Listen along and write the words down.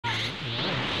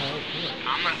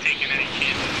I'm not taking any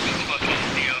chances with these fucking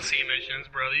DLC missions,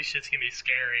 bro. These shit's gonna be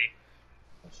scary.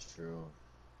 That's true.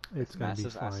 It's gonna be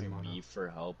Massive fine, asking Mono. me for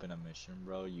help in a mission,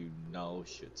 bro. You know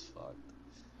shit's fucked.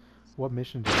 What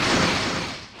mission did you do?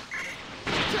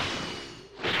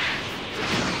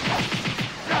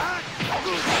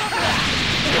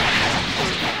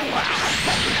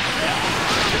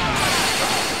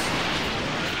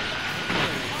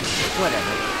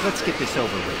 Whatever. Let's get this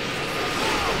over with.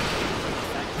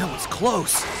 That was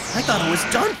close. I thought it was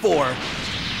done for.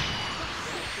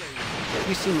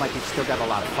 You seem like you've still got a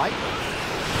lot of fight.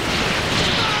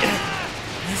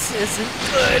 This isn't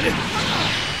good.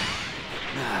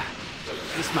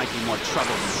 This might be more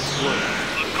trouble than it's worth.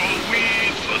 Let's go,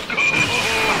 weeds! Let's go!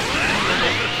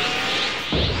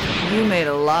 You made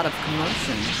a lot of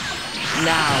commotion.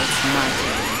 Now it's my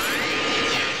turn.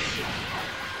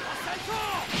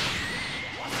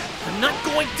 I'm not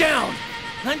going down.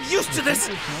 I'm used to this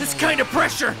kind of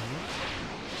pressure.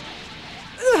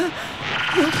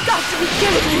 You've got to be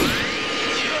kidding me!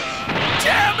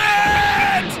 Damn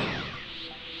it!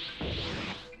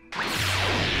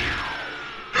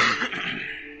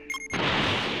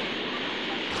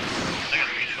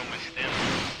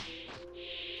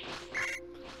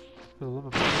 For the love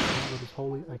of God, what is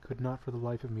holy, I could not for the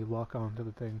life of me lock on to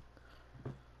the thing.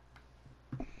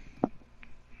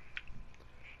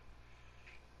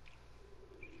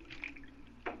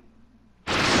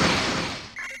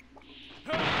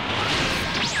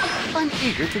 I'm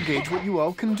eager to gauge what you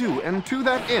all can do, and to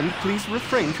that end, please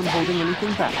refrain from holding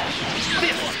anything back.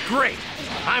 This is great.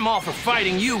 I'm all for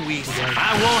fighting you, Whis.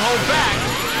 I won't hold back.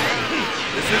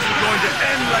 This isn't going to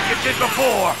end like it did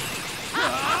before.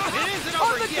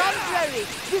 On the contrary,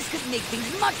 this could make things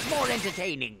much more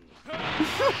entertaining.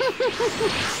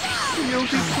 You'll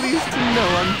be pleased to know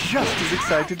I'm just as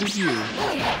excited as you. Is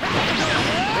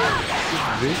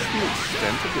this the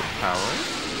extent of your power?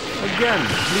 Again,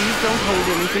 please don't hold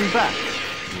anything back.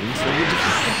 Doing so will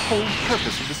defeat the whole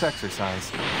purpose of this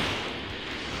exercise.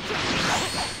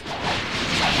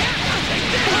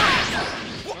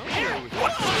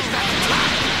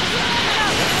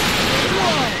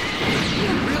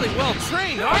 You're really well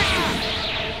trained, aren't you?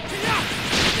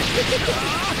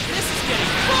 This is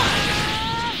getting fun.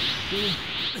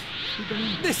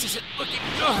 This isn't looking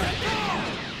good.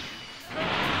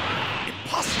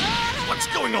 Impossible. What's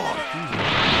going on?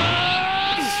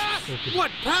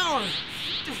 What power?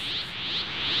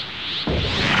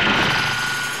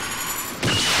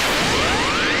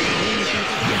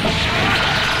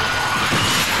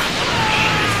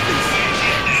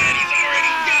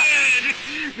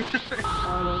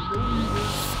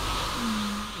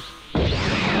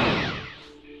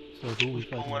 So who we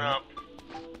fighting? What up?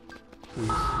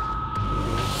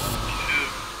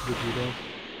 Vegeta.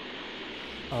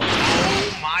 Oh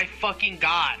my fucking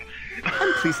god!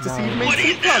 I'm pleased to see you've What made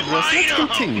is some that progress. Let's lineup?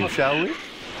 continue, shall we?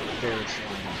 Very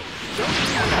slimy.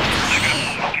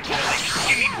 Fucking Broly, just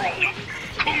give me Broly.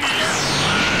 Come here!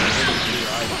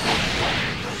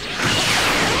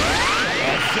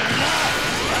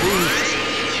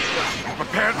 You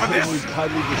prepared for this?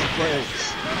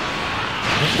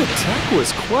 That attack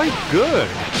was quite good.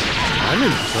 I'm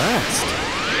impressed.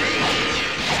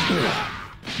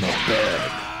 Not bad.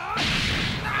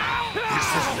 This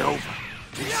isn't over.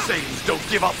 These Saiyans don't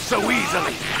give up so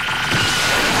easily.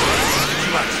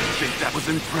 You actually think that was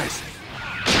impressive?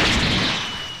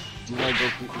 Do I go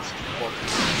through this fucking...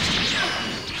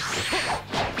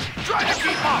 Try to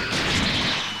keep up!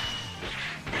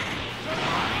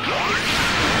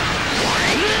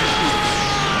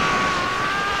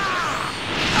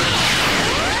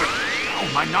 How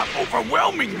am I not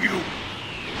overwhelming you?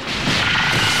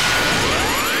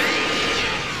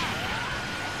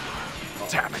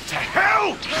 Damn it to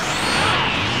hell!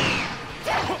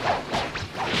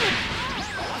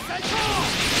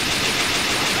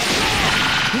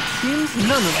 It seems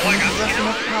none of them possess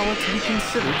enough power to be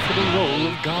considered for the role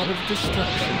of God of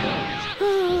Destruction.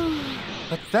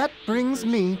 But that brings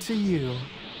me to you.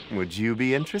 Would you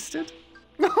be interested?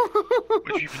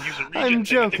 I'm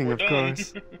joking, of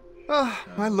course.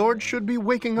 My lord should be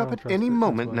waking up at any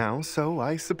moment now, so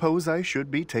I suppose I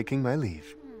should be taking my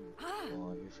leave.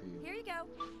 Here you go.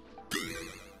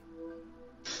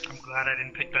 I'm glad I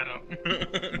didn't pick that up.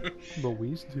 But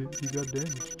Whis did. He got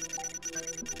damaged.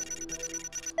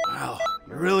 Wow,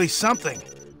 you're really something.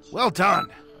 Well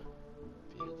done.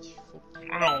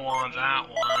 I don't want that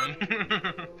one.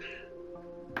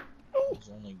 It's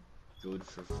only good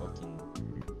for fucking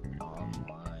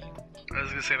online. I was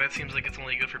gonna say, that seems like it's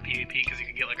only good for PvP because you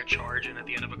can get like a charge in at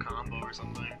the end of a combo or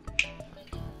something.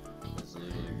 That's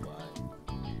literally why.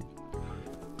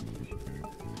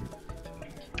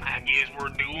 guess we're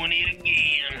doing it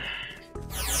again.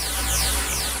 So,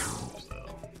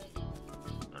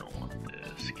 I don't want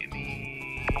this. Give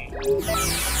me...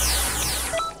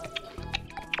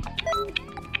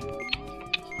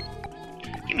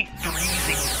 Give me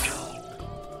freezing speed.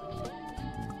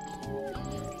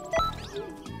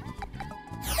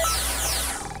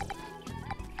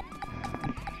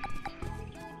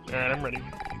 Alright, I'm ready.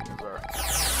 Not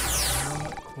quite.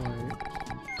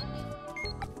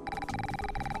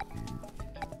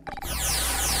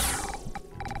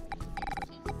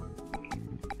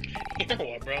 You know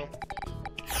what, bro? I'm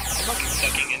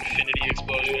fucking Infinity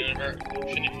Explosion, or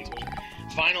Infinity Explosion.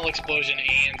 Final Explosion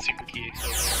and Super Key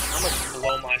Explosion. I'm gonna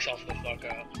blow myself the fuck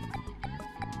up.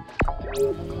 I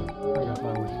got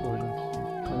Final Explosion. I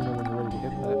don't know when you're ready to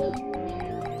hit that.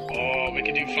 Oh, we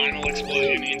could do Final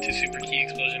Explosion into Super Key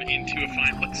Explosion into a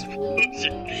Final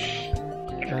Explosion. I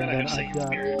And forgot I then have Saint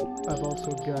Spirit. I've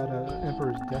also got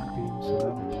Emperor's Death Beam, so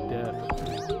I'm dead.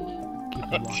 Keep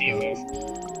them Oh, locked Jesus.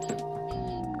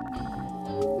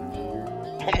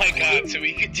 Oh my god, so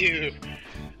we could do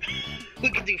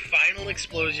Final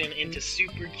Explosion into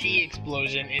Super Key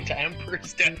Explosion into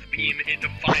Emperor's Death Beam into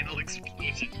Final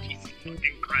Explosion. Jesus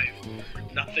fucking Christ.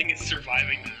 Nothing is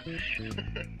surviving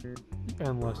that. up.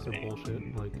 Unless they're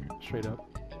bullshit, like, straight up.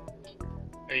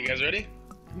 Are you guys ready?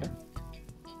 Yeah.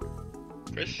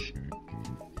 Chris?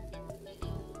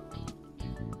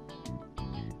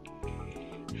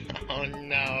 Oh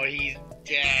no, he's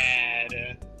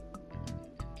dead.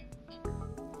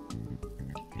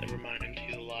 Never mind him,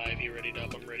 he's alive. He readied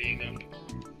up, I'm readying up.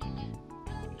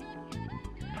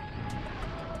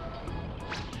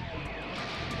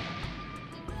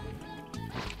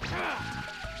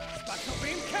 Special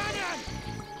beam cannon!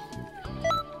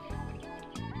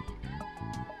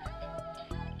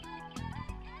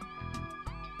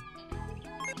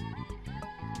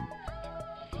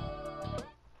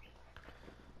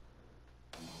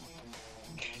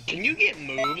 Can you get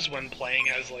moves when playing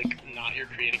as, like, not your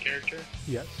created character?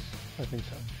 Yes, I think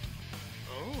so.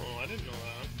 Oh, I didn't know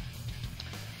that.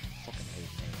 Fucking hate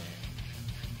Mayday.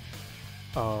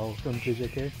 Oh, from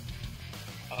JJK?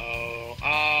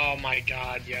 Oh my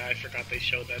god, yeah, I forgot they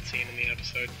showed that scene in the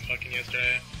episode fucking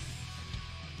yesterday.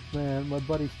 Man, my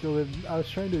buddy still didn't. I was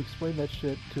trying to explain that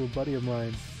shit to a buddy of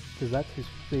mine, because that's his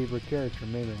favorite character,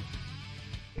 Mayday.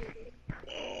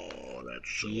 Oh, that's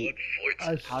so He-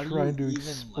 I was How do you trying to even like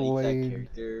explain. that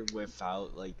character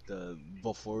without like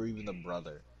before even the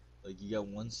brother? Like you got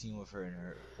one scene with her and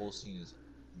her whole scene is,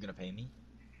 "You gonna pay me?"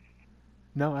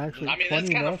 No, actually, I mean, funny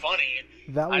that's kind of enough, funny.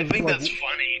 that was I think like, that's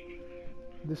funny.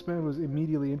 this man was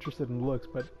immediately interested in looks,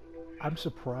 but I'm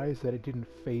surprised that it didn't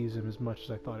phase him as much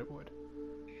as I thought it would.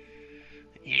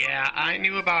 Yeah, I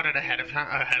knew about it ahead of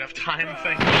time.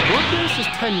 Lord Garrus's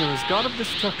tenure as God of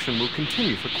Destruction will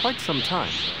continue for quite some time.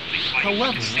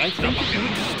 However, I think it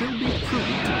would still be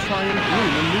prudent to try and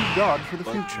groom a new god for the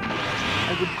future.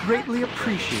 I would greatly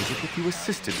appreciate it if you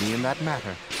assisted me in that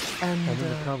matter. And And then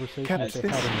the conversation kept that this they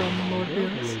had from Lord in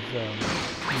Garrus. was,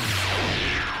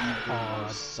 Even more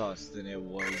sus than it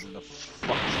was in the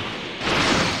fucking.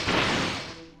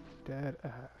 dead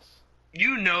ass.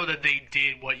 You know that they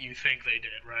did what you think they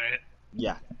did, right?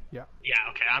 Yeah. Yeah. Yeah,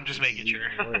 okay, I'm just making sure.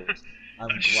 Worse. I'm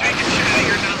I'm just glad. making sure that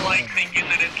you're not, like, thinking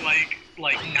that it's,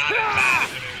 like not as bad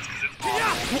as it is, because it's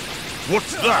awful.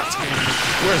 What's that?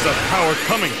 Where's that power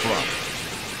coming from?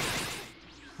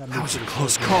 That was a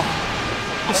close call.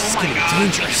 This is Oh my getting god,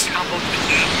 dangerous. these combos with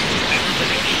them.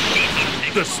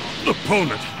 This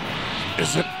opponent,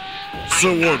 is it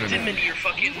so I knocked him ordinary? into your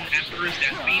fucking Emperor's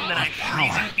Death Beam, then I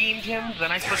freezing beamed him,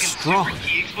 then I fucking strong. Super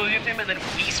Key exploded him, and then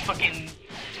Whis fucking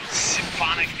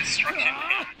Symphonic Destruction him.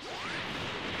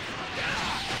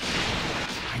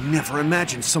 I never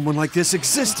imagined someone like this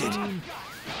existed.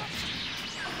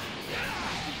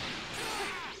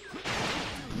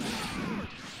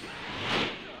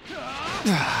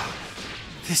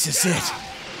 This is it.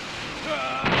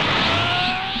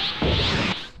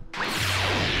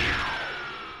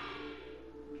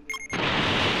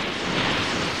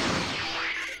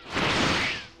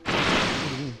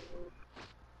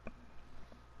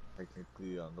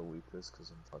 Technically on the weakest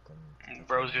because I'm fucking.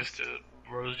 Bro's just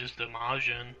a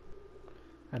Majin.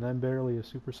 And I'm barely a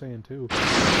Super Saiyan 2.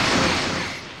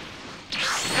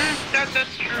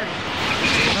 That's true.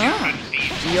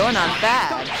 You're not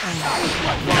bad.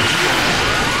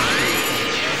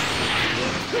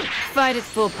 Fight at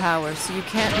full power so you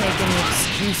can't make any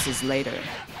excuses later.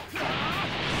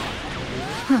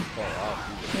 Huh.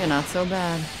 You're not so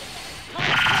bad.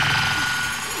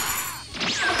 You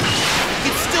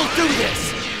can still do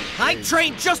this! I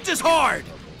trained just as hard!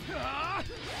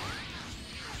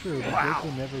 true, but Wow.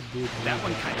 Goku never did. That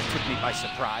one kind of took me by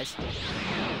surprise.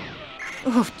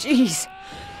 Oh, jeez.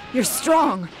 You're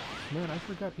strong. Man, I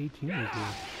forgot 18 was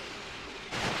here.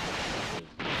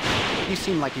 You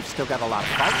seem like you've still got a lot of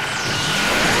fight.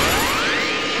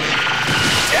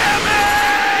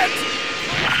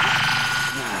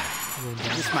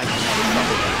 This might be more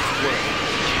trouble than it's worth.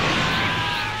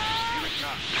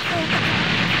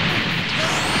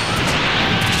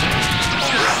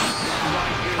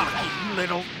 Cocky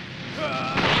little...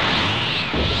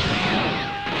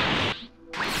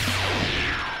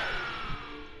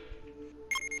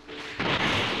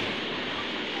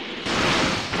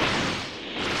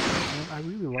 Man, I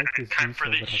really like this Time for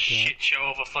Z-Soul this that I've shit show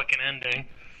of a fucking ending.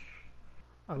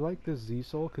 got. I like this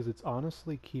Z-Soul because it's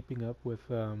honestly keeping up with,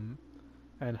 and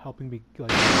helping me,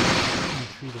 like,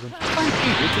 retreat eventually. I'm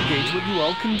eager to gauge what you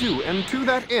all can do, and to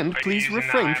that end, please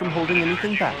refrain from holding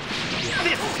anything back.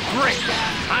 This is great!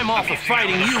 I'm off of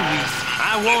fighting you, Whis.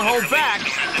 I won't hold back!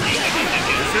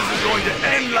 This isn't going to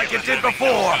end like it did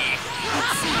before!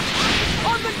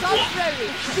 On the contrary,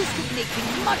 this could make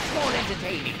things much more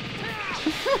entertaining.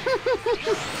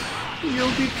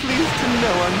 You'll be pleased to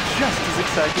know I'm just as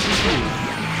excited as you.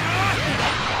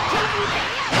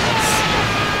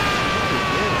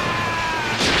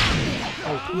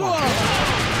 Oh, come on.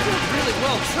 You're really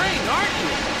well trained, aren't you?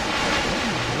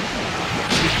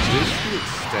 Is this the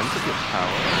extent of your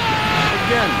power?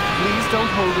 Again, please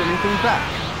don't hold anything back.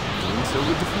 Doing so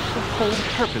would defeat the whole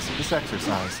purpose of this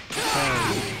exercise.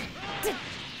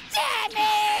 Damn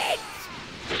it!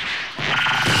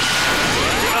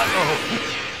 Uh-oh.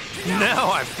 Now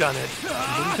I've done it.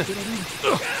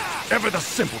 Ever the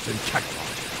simpleton Kakarot.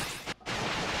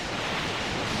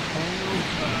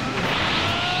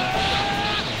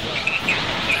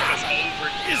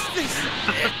 Is this it?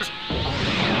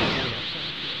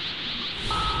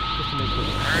 Just to make sure.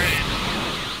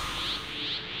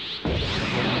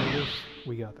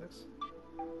 We got this.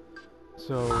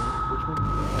 So, which one?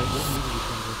 What movie are you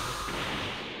trying to go for?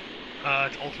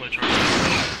 It's Ultimate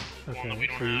Charge. Okay, we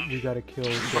don't so have. you gotta kill.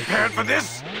 Prepared for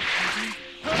this?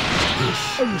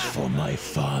 This is for my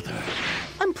father.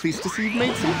 I'm pleased to see you've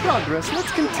made some progress.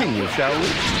 Let's continue, shall we?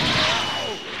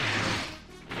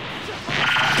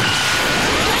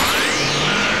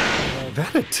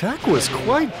 That attack was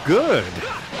quite good.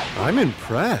 I'm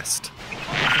impressed.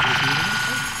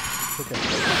 Okay.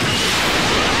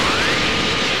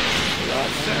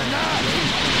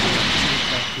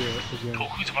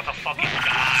 Goku's about to fucking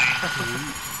die.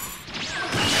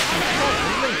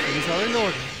 Things are in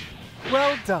order.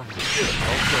 Well done.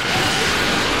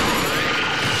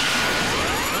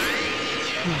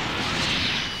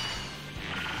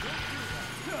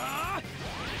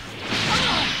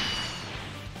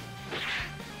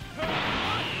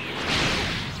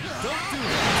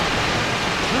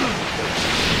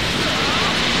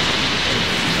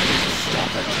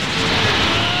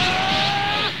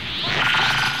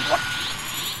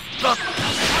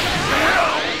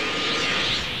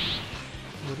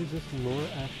 What is this lore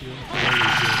after your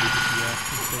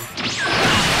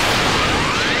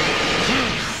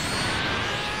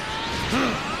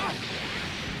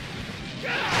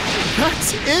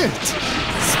That's it!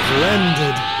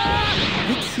 Splendid!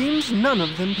 It seems none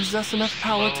of them possess enough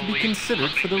power to be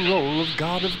considered for the role of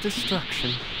God of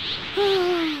Destruction.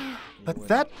 But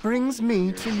that brings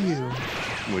me to you.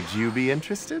 Would you be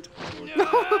interested?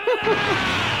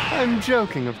 I'm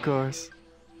joking, of course.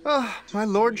 My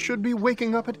lord should be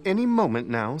waking up at any moment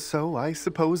now, so I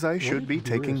suppose I should be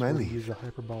taking my leave. Use a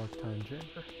hyperbolic time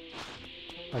chamber.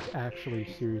 Like actually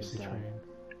seriously trained.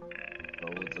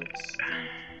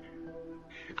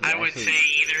 I would say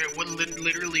either it would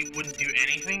literally wouldn't do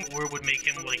anything, or it would make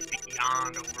him like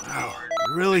beyond overpowered. Wow,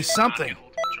 you're really something.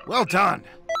 Well done.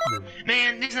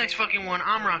 Man, this next fucking one,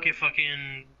 I'm rocking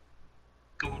fucking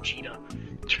Gogeta.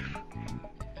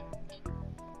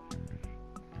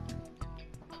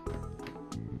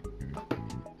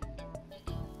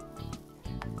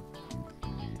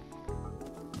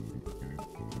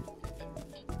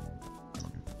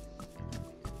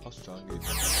 How strong is it?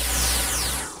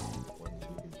 When he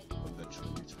eventually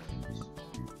returns?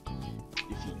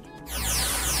 If he...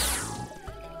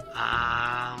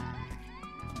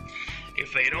 If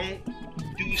they don't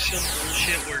do some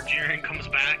bullshit where Jiren comes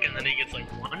back and then he gets like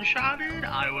one-shotted,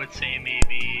 I would say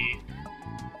maybe.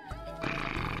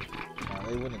 Nah,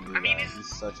 they wouldn't do that. He's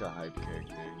such a hype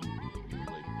character. He would,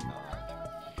 like,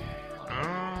 I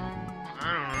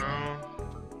don't know.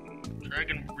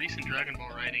 Recent Dragon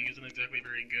Ball writing isn't exactly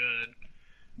very good.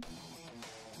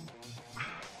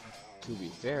 To be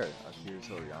fair, Akira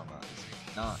Toriyama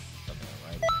is not the man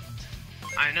writing.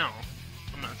 I know.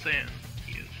 I'm not saying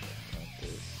he is.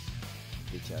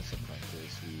 bitch ass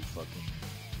apprentice who fucking.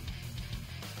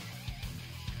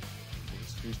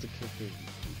 Who's the character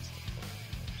who hates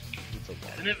the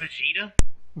fucking. Isn't it Vegeta?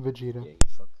 Vegeta.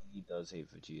 Yeah, he does hate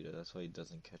Vegeta. That's why he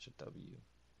doesn't catch a W.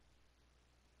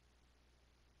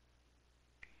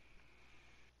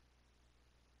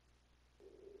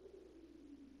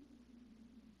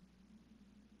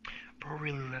 Bro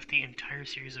really left the entire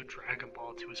series of Dragon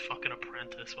Ball to his fucking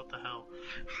apprentice. What the hell?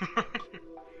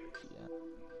 Yeah.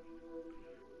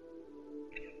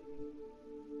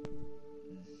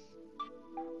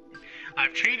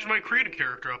 I've changed my creative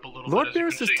character up a little Lord bit.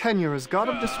 Beerus's tenure as God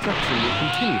of Destruction will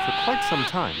continue for quite some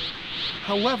time.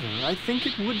 However, I think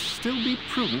it would still be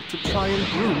prudent to try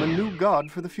and groom a new god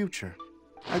for the future.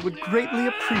 I would greatly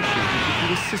appreciate it if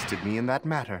you assisted me in that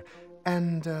matter,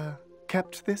 and,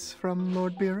 kept this from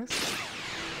Lord Beerus?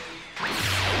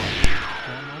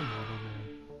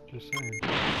 Just saying.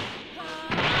 You're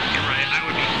right, I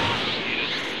would be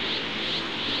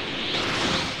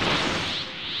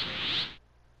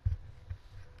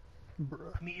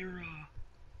Bruh. Mira.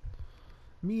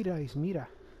 Mira is Mira.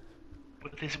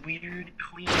 With this weird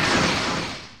clean.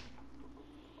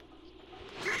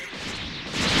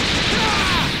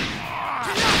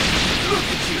 Look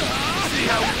at you! See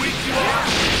how weak you are?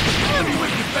 Let me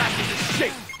whip you back into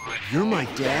shape! You're my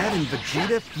dad and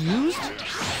Vegeta fused?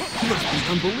 You must be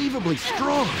unbelievably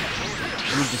strong.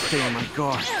 I need to stay on my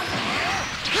guard.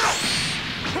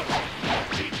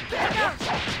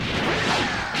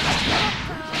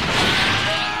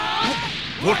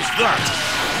 What's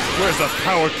that? Where's that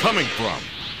power coming from?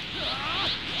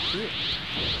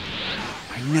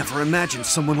 I never imagined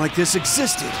someone like this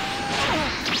existed.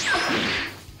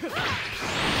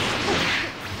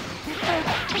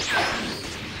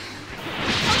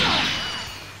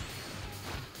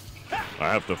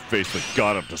 I have to face the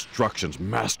God of Destruction's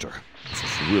master. This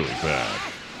is really bad.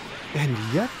 And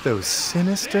yet those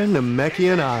sinister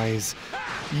Namekian eyes.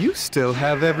 You still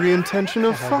have every intention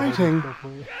of fighting.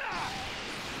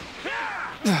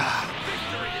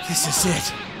 This is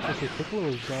it. Okay, Piccolo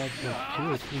has dodged like 2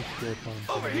 or 3 spirit bombs,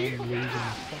 and I'm losing my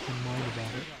fucking mind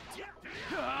about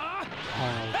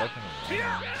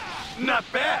it. Not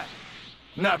bad.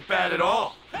 Not bad at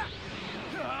all.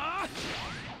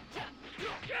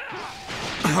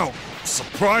 Oh,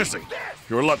 surprising.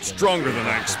 You're a lot stronger than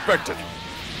I expected.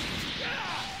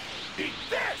 Eat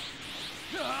this.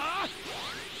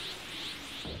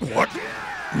 What?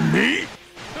 Me?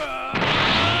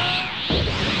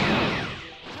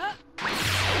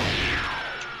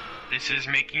 This is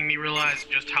making me realize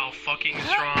just how fucking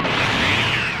strong the creative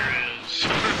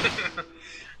character is.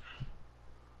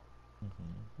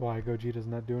 Why, Gogeta's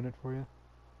not doing it for you?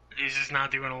 He's just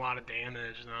not doing a lot of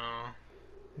damage, no.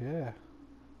 Yeah.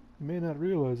 You may not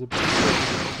realize it, but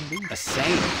A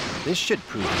Saiyan. This should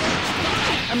prove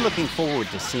it. I'm looking forward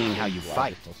to seeing how you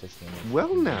fight.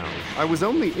 Well now, I was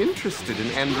only interested in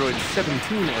androids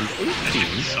 17 and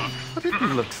 18, but it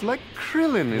looks like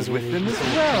Krillin is with them as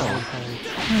well.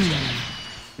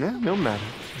 Yeah, no matter.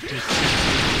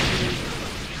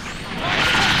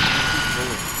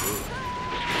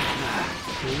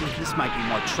 This might be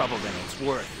more trouble than it's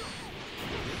worth.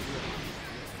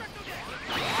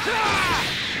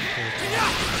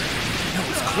 That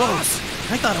was close.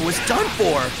 I thought it was done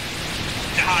for.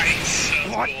 Nice.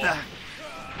 What the?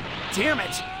 Damn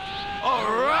it!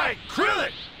 All right,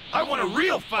 Krillin! I want a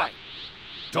real fight.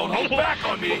 Don't hold back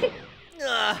on me.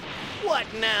 What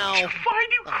now? Why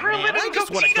do Krillin man, I and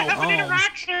just wanna Gogeta go have home. an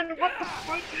interaction? What the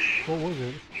fuck? what was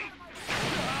it?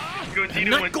 Gogeta I'm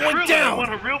not went, going Krillin, down. I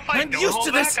want a real fight. I'm Don't used hold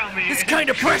to this- back on me. this kind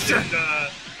of pressure. And,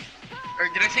 or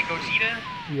did I say Gogeta?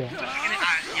 Yeah.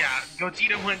 Yeah,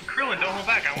 Gogeta went, Krillin, don't hold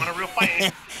back. I want a real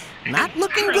fight. Not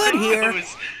looking Krillin good here.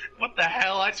 goes, what the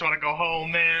hell? I just want to go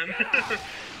home, man.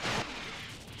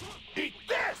 Eat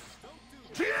this.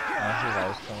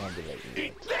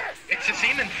 It's the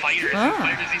same in Fighters. Ah, In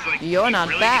Fighters, he's like, you're "You not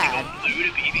really bad." gonna go blue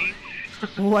to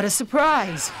BB? What a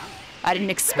surprise. I didn't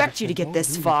expect you to get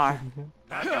this far.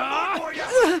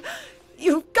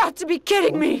 You've got to be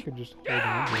kidding I me. could just hold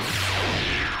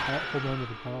on to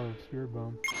the power of Spirit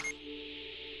Bomb.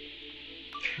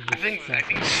 I think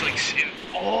it's like,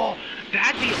 oh,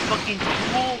 that'd be a fucking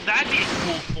cool, that'd be a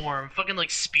cool form. Fucking like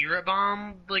Spirit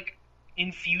Bomb, like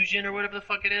infusion or whatever the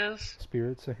fuck it is.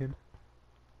 Spirit Saiyan.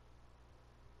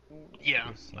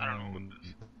 Yeah, I don't know.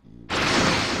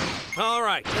 All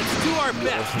right, let's do our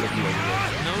best.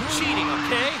 No cheating,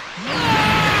 okay?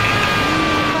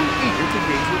 I'm eager to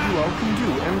gauge what you all can do,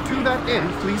 and to that end,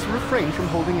 please refrain from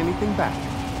holding anything back.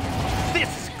 This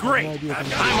is great.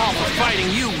 I'm all for fighting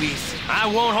you, Whis. I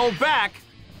won't hold back.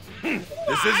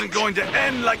 This isn't going to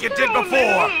end like it did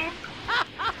before.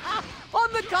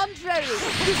 On the contrary, this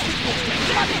could make things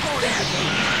much more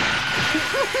entertaining.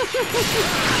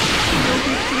 You'll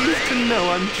be pleased to know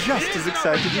I'm just as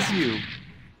excited as you.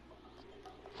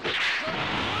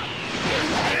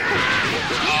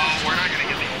 We're not gonna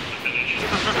get the ultimate finish.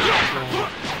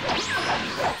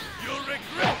 You'll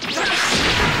regret this.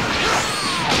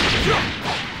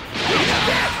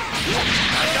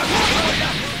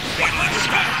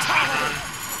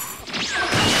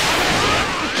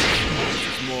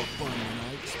 More fun than I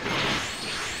expected.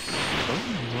 Oh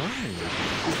my.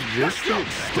 Is this the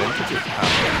extent of your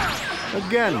power?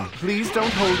 Again, please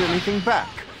don't hold anything back.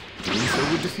 Doing so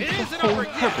would defeat the whole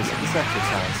purpose of this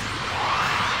exercise.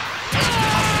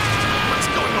 What's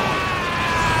going on?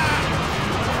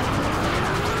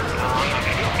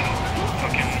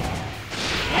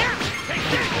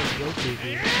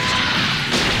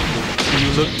 You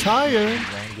look tired.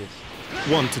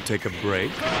 Want to take a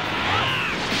break?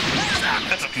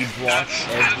 That's okay. That's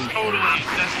totally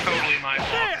my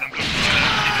fault. I'm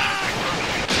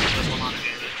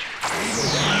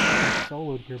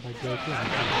Soloed here by Goku.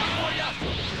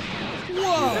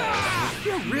 Whoa!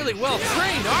 You're really well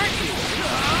trained, aren't you?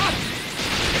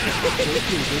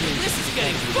 This is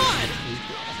getting fun!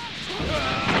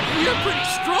 You're pretty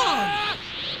strong!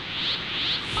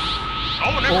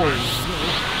 Oh, never mind.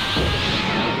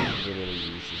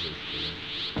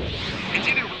 It's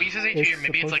either Luisa's HP or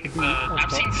maybe it's like,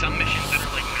 I've seen some missions that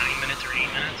are like 9 minutes or 8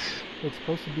 minutes. It's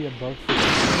supposed to be above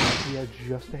 50. We are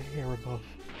just a hair above.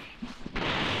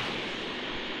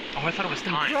 Oh, I thought it was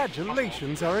time.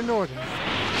 Congratulations are in order.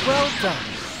 Well done.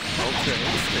 Okay,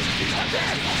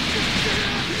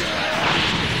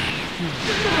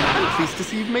 I'm pleased to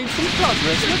see you've made some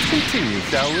progress. Let's continue,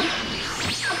 shall we?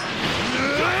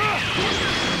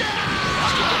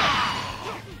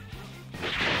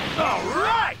 All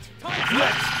right!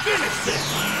 Let's finish this!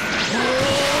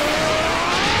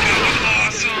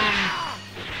 Awesome!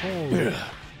 Hey.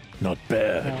 Not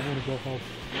bad. I want to go help.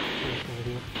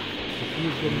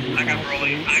 I got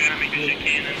Broly. I gotta make this shit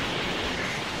canon.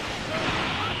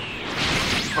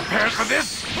 Prepared for this?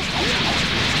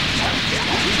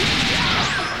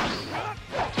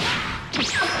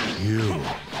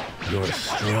 You're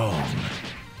strong.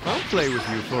 I'll play with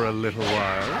you for a little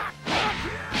while.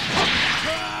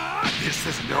 This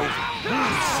isn't over.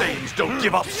 These Saiyans don't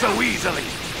give up so easily.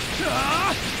 You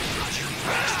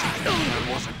bastard. That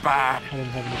wasn't bad. I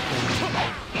didn't have any friends.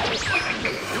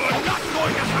 You are not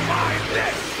going to survive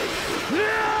this!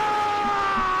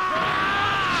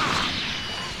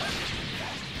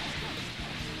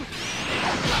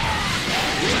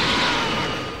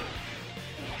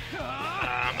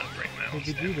 I'm gonna break my own What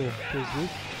did you do? Does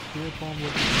this spirit bomb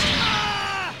look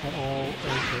at all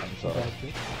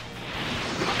okay?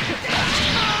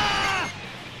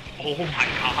 Oh my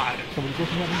god. Somebody's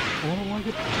looking at me. I don't like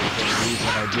it.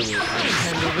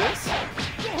 Handle this?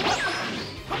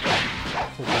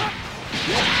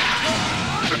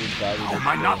 How am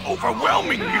I not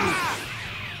overwhelming you?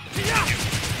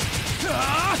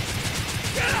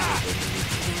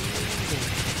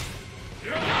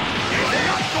 You're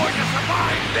not going to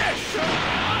survive this!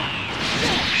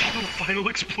 Final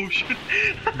explosion.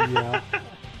 Yeah.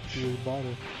 She was about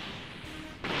it.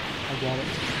 I got it.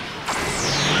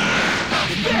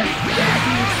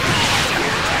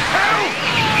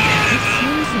 It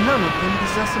seems none of them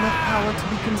possess enough power to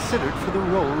be considered for the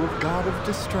role of God of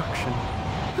Destruction.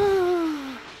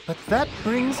 But that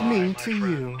brings me to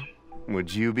you.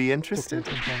 Would you be interested?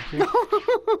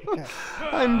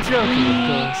 I'm joking, of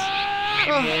course.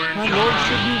 My lord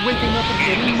should be waking up at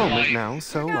any moment now,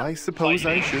 so I suppose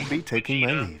I should be taking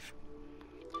my leave.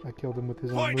 I killed him with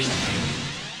his own move.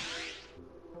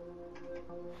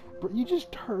 But you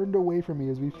just turned away from me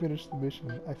as we finished the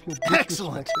mission. I feel disrespected.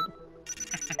 Excellent.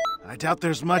 I doubt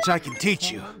there's much I can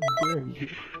teach you. How dare you?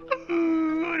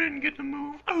 I didn't get to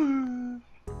move.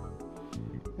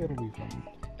 It'll be fun.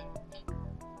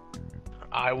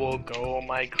 I will go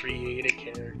my create a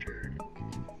character.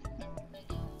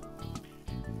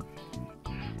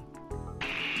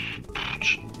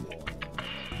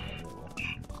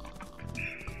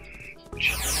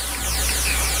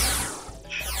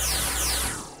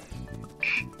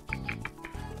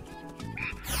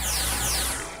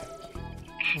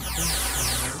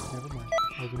 Never mind.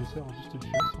 I was gonna say, I'll just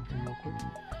adjust something real quick.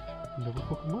 Never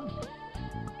fucking mind.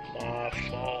 My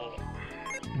fault.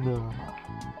 No.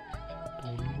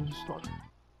 Don't even start.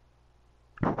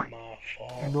 My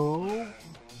fault. No.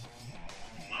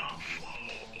 My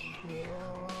fault.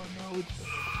 No, it's...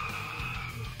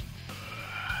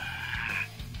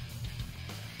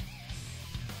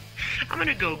 I'm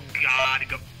gonna go God.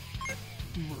 Go.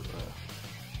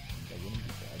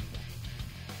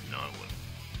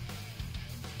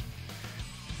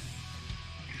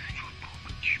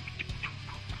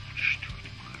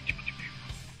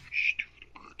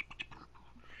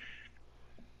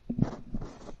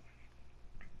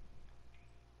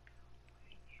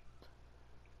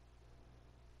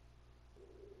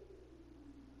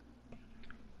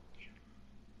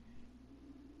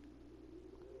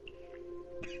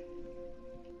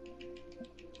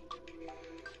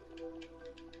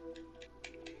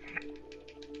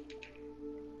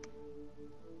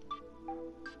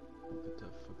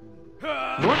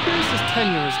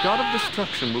 tenure as God of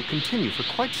Destruction will continue for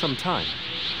quite some time.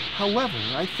 However,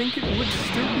 I think it would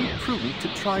still be prudent to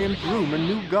try and groom a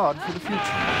new god for the future.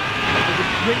 I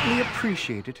would greatly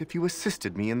appreciate it if you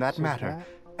assisted me in that matter.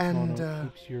 And,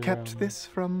 kept this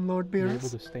from Lord You're Beerus? able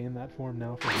to stay in that form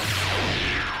now for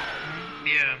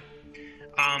Yeah.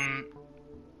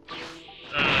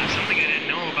 Something I didn't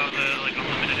know about the, like,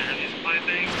 unlimited energy supply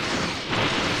thing.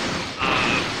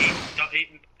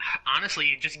 Honestly,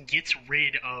 it just gets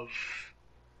rid of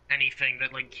anything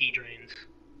that, like, key drains.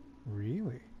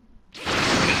 Really? Yeah,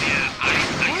 I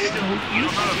still, you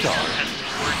know how it has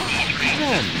more key drains?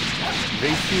 Then,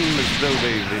 they seem as though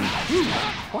they've improved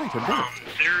quite a bit.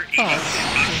 But I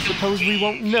suppose we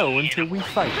won't know until we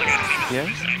fight,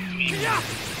 yes?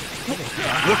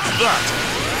 What's that?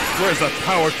 Where's that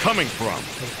power coming from?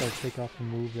 Take off the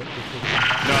move that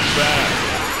Not bad.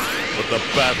 But the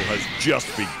battle has just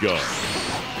begun.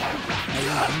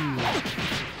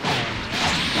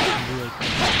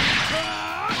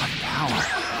 Power.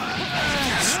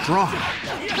 Strong.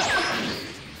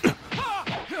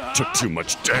 Took too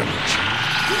much damage.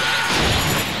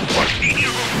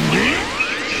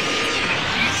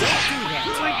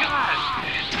 Oh my god!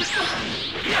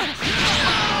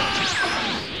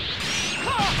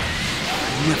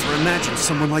 Never imagined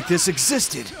someone like this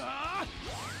existed.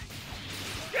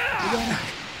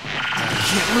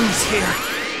 Can't lose here.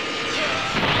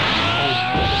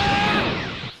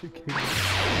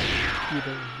 With a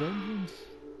vengeance.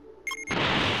 I'll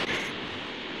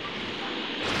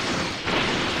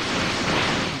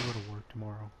go to work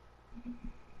tomorrow.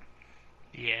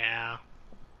 Yeah.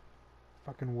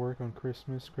 Fucking work on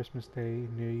Christmas, Christmas Day,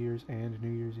 New Year's, and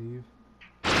New Year's Eve.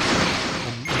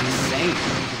 Insane.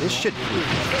 This should be.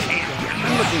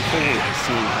 I'm looking forward to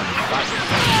seeing how you fight.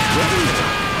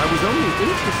 I was only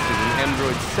interested in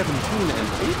androids 17 and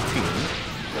 18,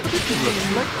 but it looks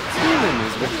like Tillin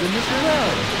is with them as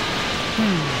well.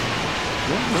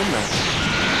 Well, no matter.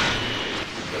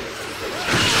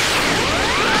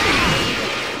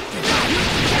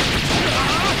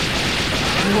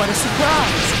 What a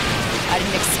surprise! I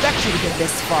didn't expect you to get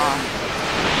this far.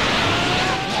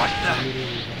 What the?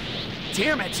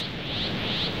 Damn it!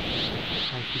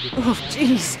 Oh,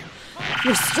 jeez.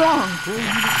 You're strong.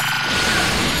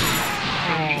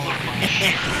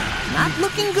 Not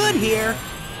looking good here.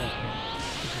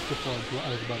 Before I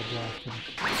was about to blast him,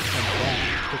 and that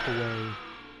took away,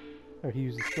 or he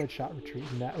used a spread shot retreat,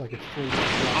 and that like a straight shot.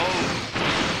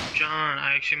 Oh, John,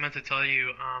 I actually meant to tell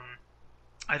you,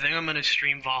 I think I'm gonna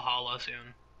stream Valhalla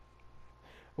soon.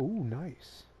 Ooh,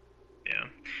 nice. Yeah.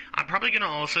 I'm probably gonna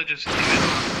also just do it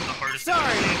on the hardest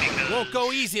difficulty because won't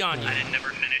go easy on you. I didn't never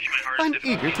finish my hardest I'm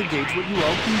difficulty. eager to gauge what you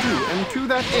all can do, and to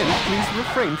that end, please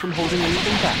refrain from holding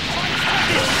anything back.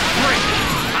 Great!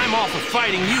 I'm all for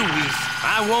fighting you, Whis.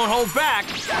 I won't hold back.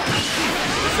 This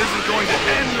isn't going to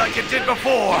end like it did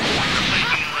before.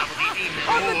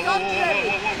 On the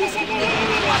contrary, this could make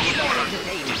me much more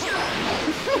entertaining.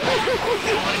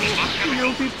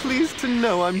 You'll be pleased to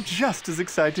know I'm just as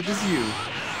excited as you.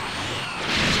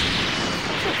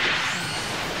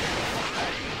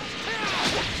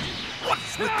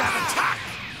 What's with that attack?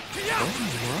 Oh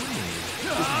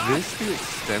my. Is this the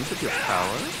extent of your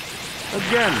power?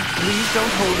 Again, please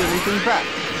don't hold anything back.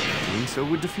 Doing so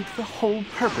would defeat the whole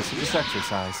purpose of this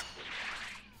exercise.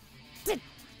 Damn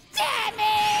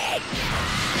it!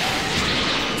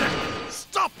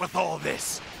 Stop with all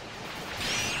this.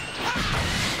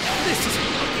 This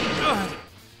isn't looking good.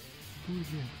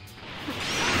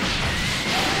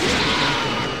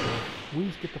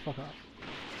 Whis, get the fuck up.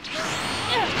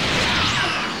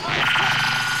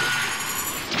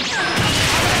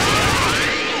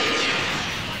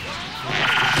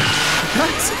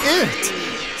 That's it!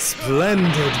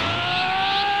 Splendid!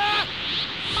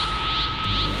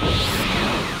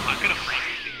 I could have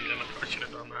fucking seen them. I should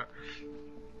have done that.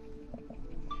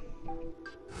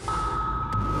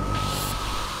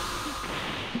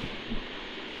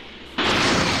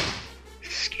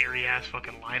 Scary ass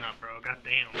fucking lineup, bro.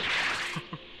 Goddamn.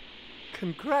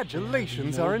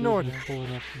 Congratulations are in order.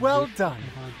 Well done.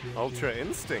 Ultra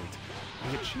Instinct.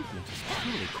 The achievement is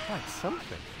truly quite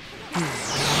something.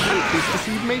 I'm pleased to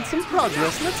see you've made some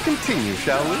progress. Let's continue,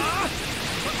 shall we?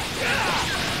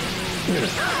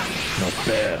 Not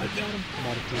bad.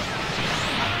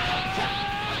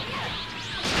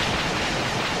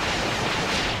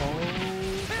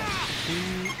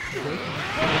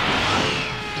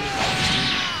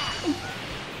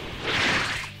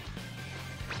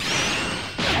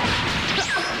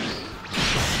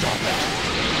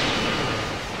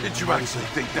 Did you actually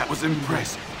think that was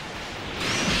impressive?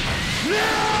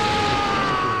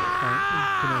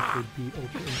 can actually beat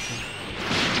Ultra Instinct.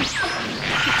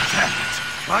 Damn it!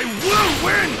 I will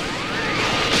win!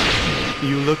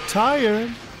 You look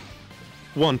tired.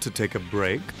 Want to take a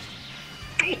break?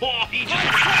 Oh, he just beat the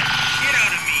shit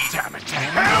out of me! Damn it to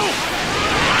hell!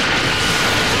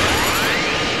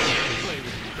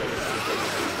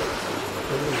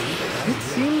 It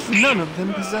seems none of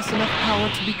them possess enough power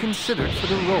to be considered for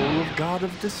the role of God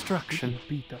of Destruction.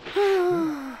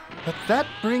 But that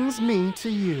brings me to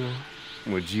you.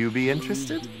 Would you be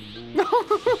interested?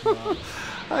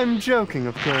 I'm joking,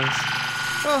 of course.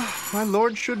 Oh, my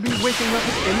lord should be waking up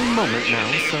at any moment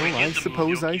now, so I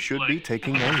suppose I should be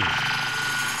taking a leave.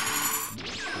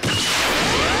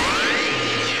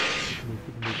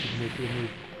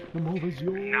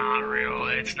 Not real,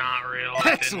 it's not real.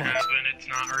 Excellent. It didn't happen, it's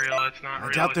not real, it's not real.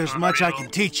 I doubt there's much I can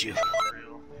teach you.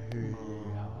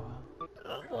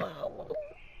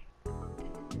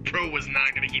 Bro was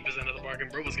not gonna keep his end of the bargain.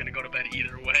 Bro was gonna go to bed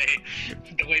either way.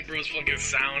 The way bro's fucking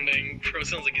sounding. Bro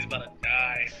sounds like he's about to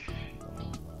die.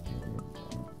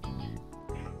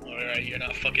 Alright, you're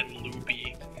not fucking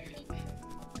loopy.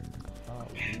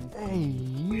 Hey,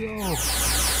 yo!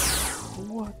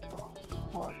 What the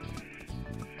fuck?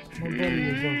 My buddy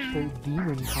is on straight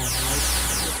demon con, right?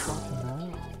 Fucking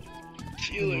hell.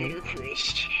 See you later,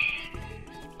 Chris.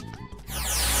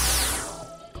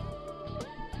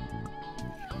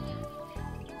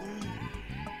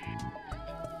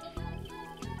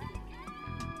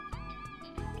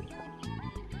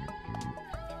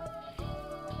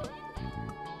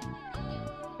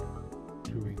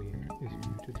 Is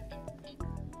muted.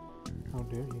 How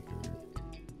dare you?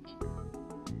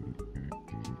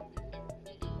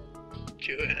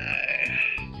 Q&A.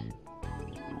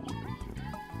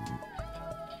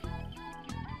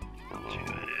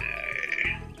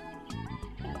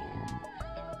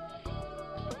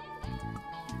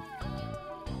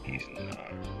 He's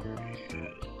not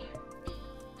real.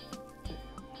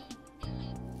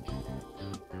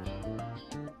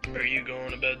 Are you going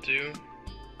to bed too?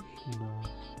 No.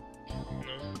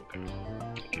 No? Okay.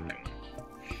 Keep going.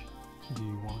 Do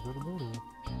you want to go to bed or?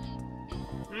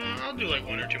 I'll do like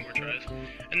 1 or 2 more tries.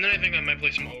 And then I think I might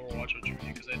play some Overwatch with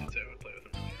Jimmy, because I did say I would play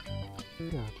with him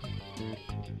earlier. Yeah,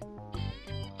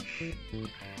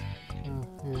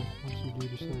 once you do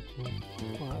decide to,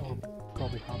 well, I'll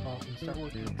probably hop off and start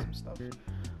working on some stuff.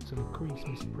 Some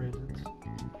Christmas presents.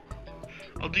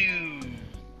 I'll do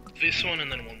this one and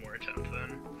then 1 more attempt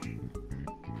then.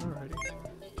 Alrighty.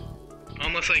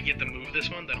 Unless I get to move this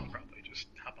one, then I'll probably just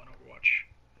hop on Overwatch.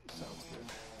 Sounds good.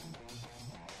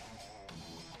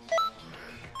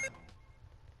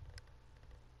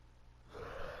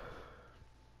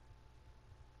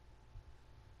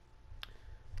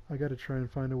 I gotta try and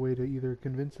find a way to either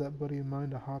convince that buddy of mine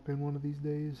to hop in one of these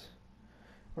days,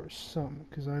 or something,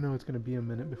 because I know it's gonna be a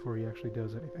minute before he actually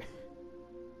does anything.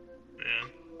 Yeah.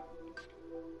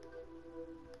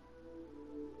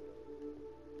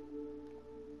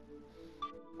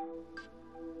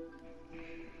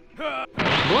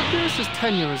 Lord Beerus's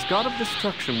tenure as God of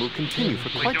Destruction will continue for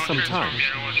quite some time.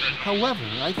 However,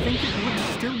 I think it would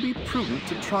still be prudent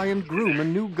to try and groom a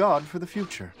new god for the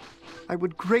future. I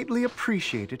would greatly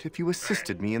appreciate it if you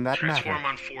assisted me in that matter. Transform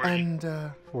on 40. And,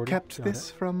 40? kept Got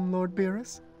this from Lord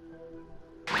Beerus?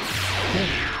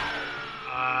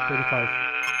 35.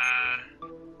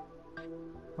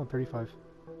 I'm 35.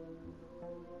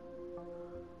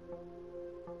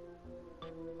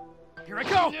 Here I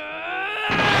go!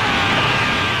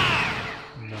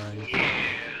 Nice.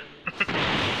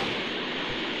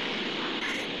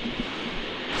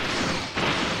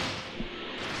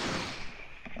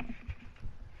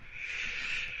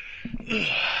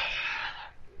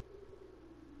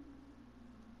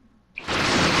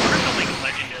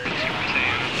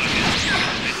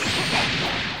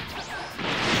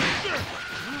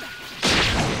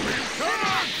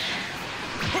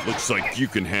 Looks like you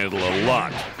can handle a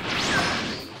lot.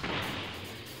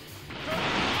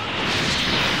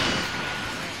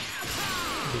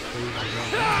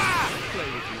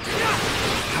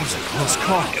 That was a close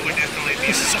call.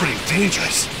 This is getting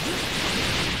dangerous.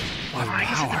 A lot of I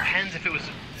guess it power. depends if it was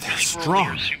They're Beast Broly strong.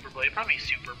 or Super Broly. Probably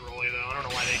Super Broly though. I don't know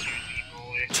why they choose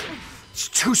Beast Broly. It's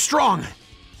too strong.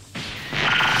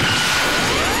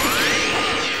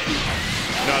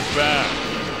 Not bad.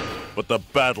 But the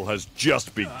battle has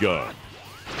just begun.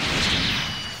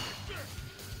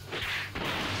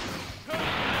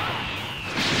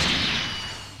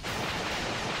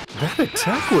 That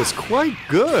attack was quite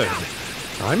good.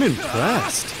 I'm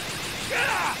impressed.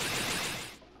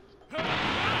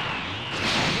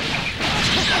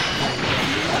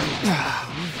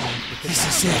 This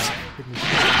is it.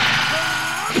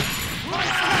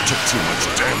 too much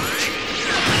damage.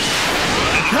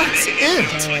 That's it!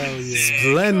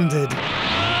 Splendid.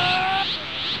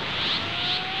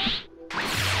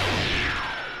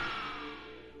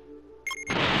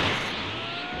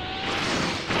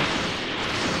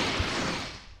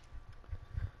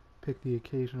 Pick the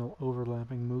occasional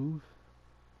overlapping move.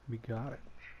 We got it.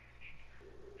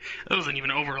 That wasn't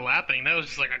even overlapping. That was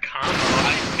just like a combo.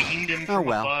 I beamed him from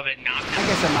above and knocked him. I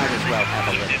guess I might as well have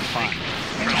a little fun.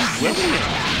 Well,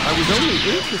 I was only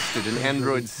interested in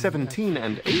androids 17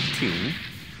 and 18,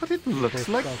 but it looks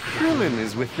like Krillin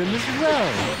is with them as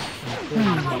well.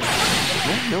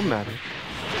 Well, no matter.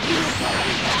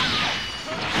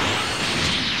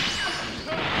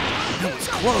 That was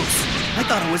close. I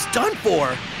thought it was done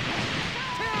for.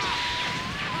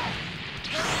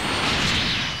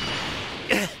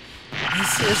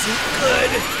 This isn't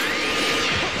good.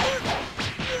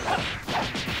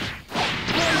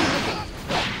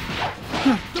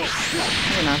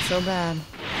 You're not so bad.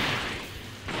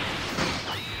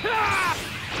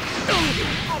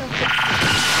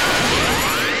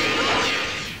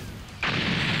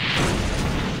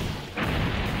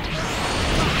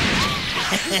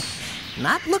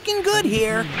 Not looking good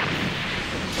here.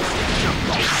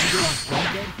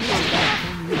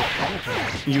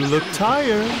 You look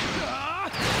tired.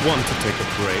 Want to take a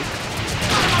break?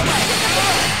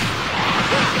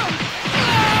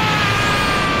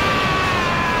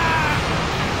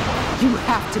 You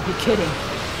have to be kidding.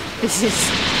 This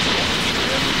is...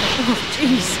 Oh,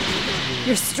 jeez.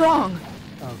 You're strong.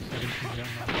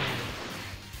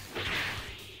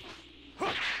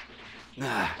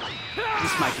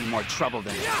 This might be more trouble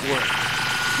than it's worth.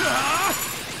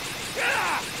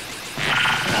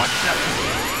 What the?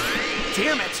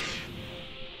 Damn it!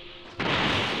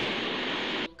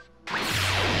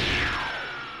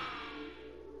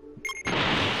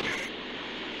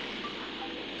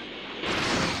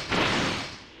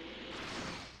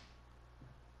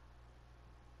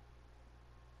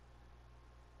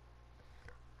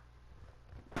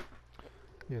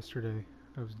 Yesterday,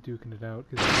 I was duking it out.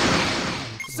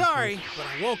 Sorry, but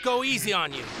I won't go easy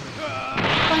on you.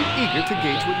 I'm eager to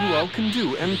gauge what you all can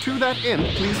do, and to that end,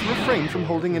 please refrain from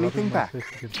holding anything back.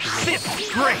 This is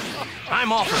great!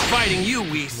 I'm all for fighting you,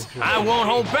 Whis. I won't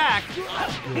hold back.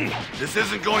 This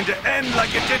isn't going to end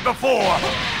like it did before.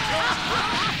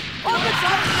 On the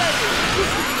contrary, this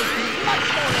could make things much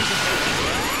more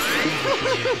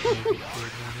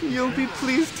entertaining. You'll be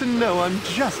pleased to know I'm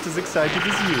just as excited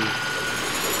as you.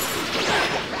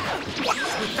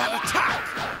 What's with that attack?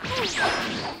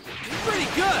 Pretty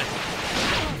good.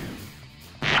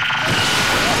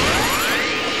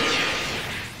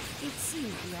 It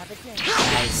seems you have a day.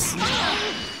 I see.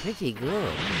 Pretty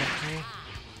good.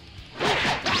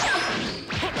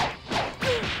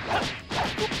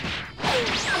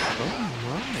 Oh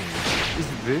my. Is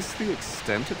this the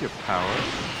extent of your power?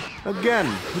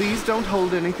 Again, please don't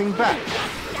hold anything back.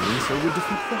 Doing so would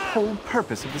defeat the whole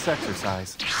purpose of this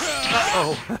exercise.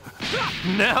 Uh-oh.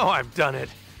 Now I've done it.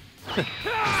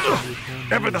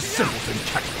 Ever the simpleton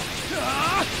cat.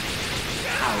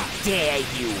 How dare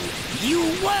you! You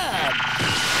worm!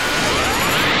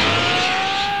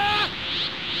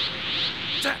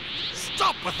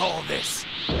 Stop with all this!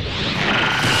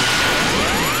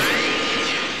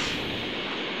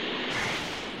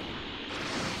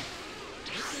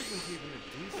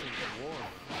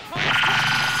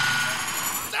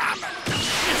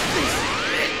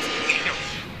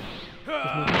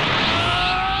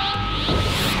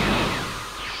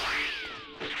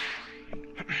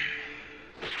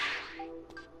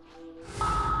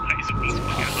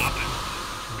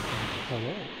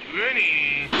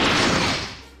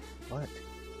 What?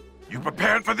 You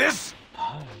prepared for this?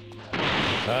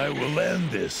 I will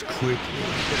end this quickly.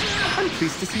 I'm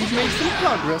pleased to see you've made some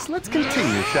progress. Let's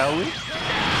continue, shall we?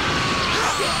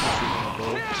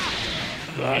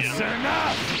 That's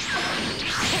enough!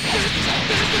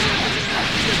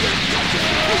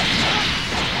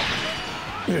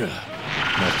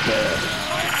 Not bad.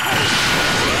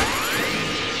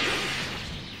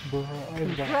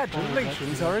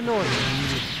 Congratulations are in order.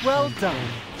 Well done.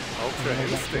 Ultra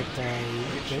instinct.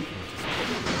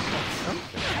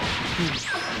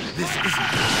 This isn't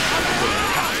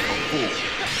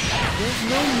There's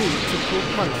no need to pull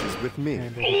punches with me.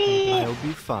 I'll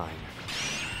be fine.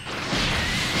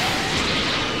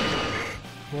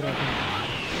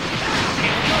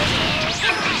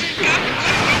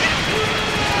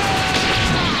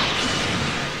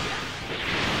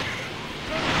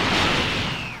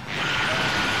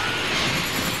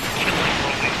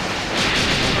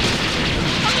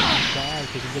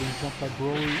 Because I'm getting jumped by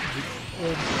Broly.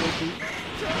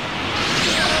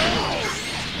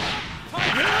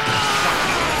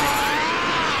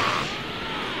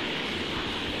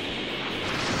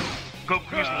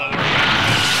 Goku's lower.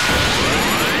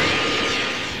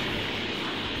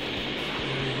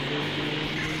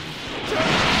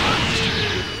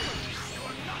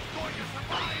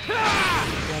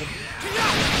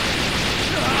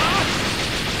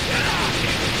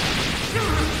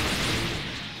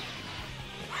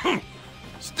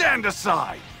 Stand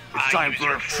aside! It's time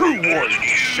for a true warrior to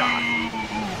shine!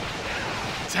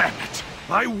 Damn it!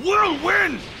 I will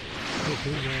win!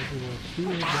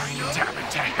 Damn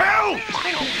it to hell!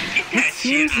 It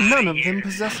seems none of them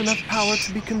possess enough power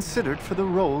to be considered for the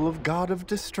role of God of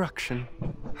Destruction.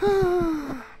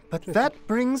 But that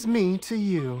brings me to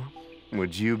you.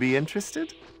 Would you be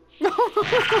interested? I'm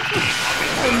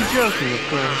joking, of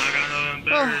course.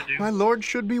 Oh, my lord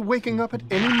should be waking up at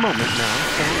any moment now,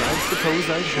 so I suppose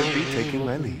I should be taking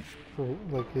my leave. For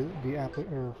like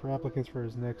for applicants for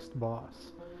his next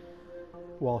boss,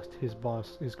 whilst his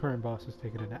current boss is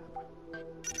taking a nap.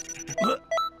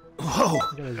 Whoa!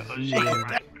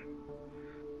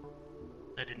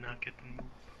 I did not get the move.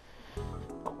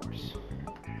 Of course.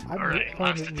 I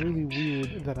find it really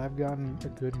weird that I've gotten a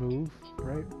good move,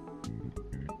 right?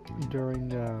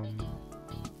 During,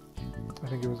 I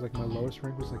think it was like my lowest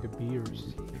rank was like a B or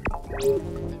C.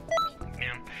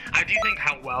 Man, I do think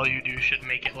how well you do should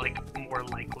make it like more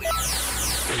likely.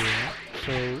 Yeah.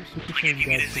 So Super Like if you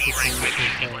get a Z rank, maybe you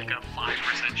get like Saiyan a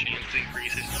 5% chance to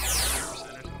increase it to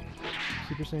 100%.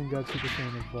 Super Saiyan God, Super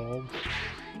Saiyan Evolved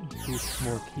boosts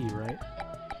more ki, right?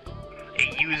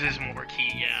 It uses more ki,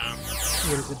 yeah.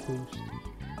 What does it boost?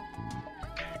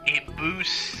 It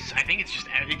boosts. I think it's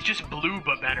just blue,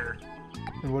 but better.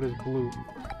 And what does blue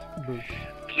boost?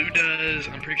 Blue does.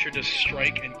 I'm pretty sure does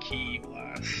strike and ki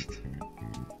blast.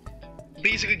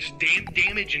 Basically, just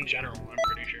damage in general. I'm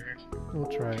pretty sure. We'll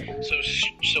try it.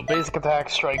 So basic attack,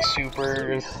 strike,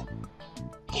 supers,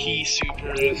 ki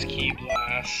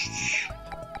blasts.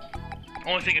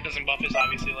 Only thing it doesn't buff is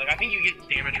obviously like I think you get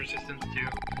damage resistance too.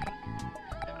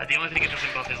 The only thing it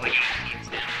doesn't buff is like ki and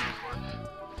stamina, of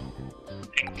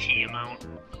course. And key amount.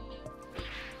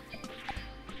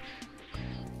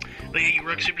 But yeah, you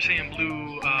rock Super Saiyan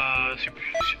Blue, I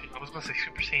was gonna say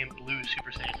Super Saiyan Blue,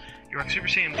 Super Saiyan. You rock Super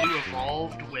Saiyan Blue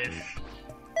evolved with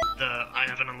I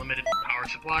have an unlimited power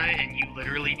supply, and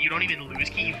you don't even lose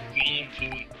ki, you gain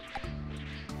ki.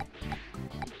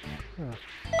 Huh.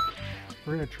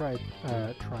 We're gonna try doing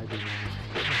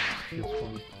this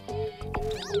one.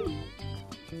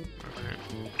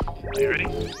 Are you ready?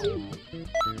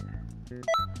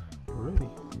 Ready.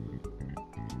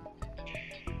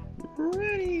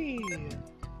 Ready!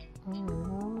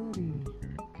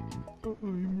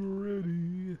 I'm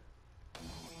ready.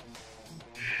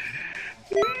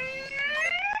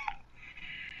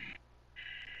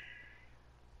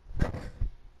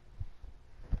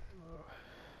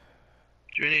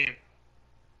 Trini.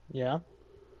 Yeah?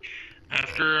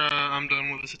 After I'm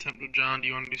done with this attempt with John, do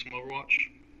you want to do some Overwatch?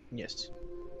 Yes.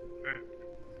 Alright.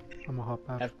 I'm gonna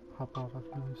hop off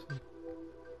after this thing.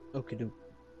 Okay, do.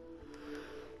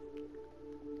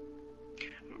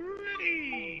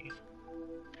 Ready!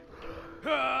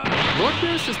 Lord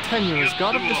Beerus' tenure as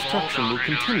God of Destruction will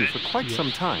continue for quite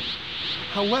some time.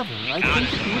 However, I think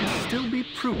it would still be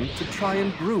prudent to try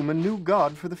and groom a new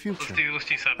god for the future. Let's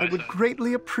do side by I would side.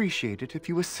 greatly appreciate it if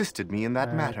you assisted me in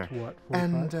that matter. What,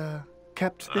 45? And,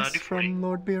 kept this do 40. from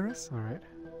Lord Beerus? Alright.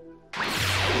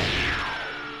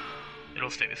 It'll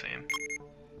stay the same.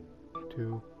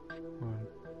 2, 1.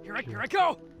 Here I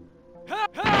go!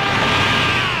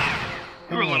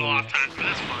 We were a little off time, but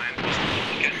that's fine.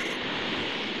 Okay.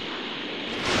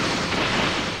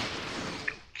 Let's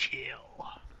go kill.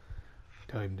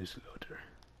 Time to slaughter.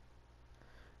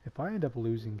 If I end up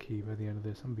losing ki by the end of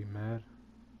this, I'm gonna be mad.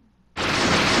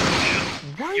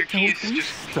 Why Your key don't is we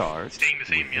just start staying the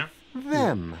same, yeah?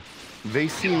 them? They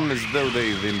seem as though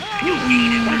they've improved.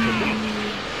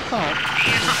 But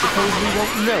I suppose we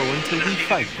won't know until we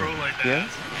fight them, yes?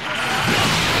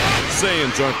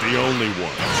 Saiyans aren't the only ones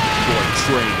who are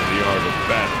trained in the art of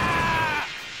battle.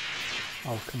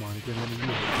 Oh, come on, again, let me use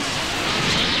it.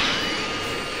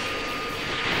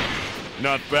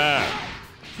 Not bad,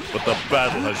 but the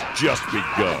battle has just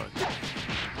begun.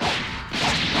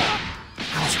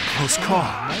 That was a close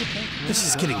call. This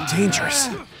is getting dangerous.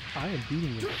 I am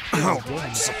beating it. Oh,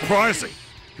 surprising.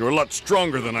 You're a lot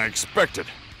stronger than I expected.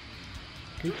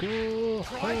 Kiko!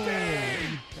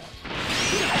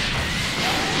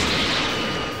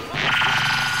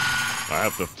 I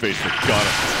have to face the god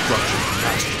of destruction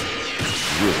master. It's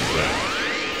really bad.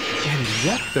 And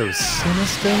yet those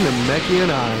sinister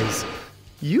Namekian eyes.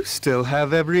 You still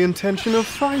have every intention of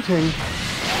fighting.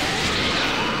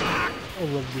 I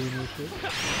love doing this shit.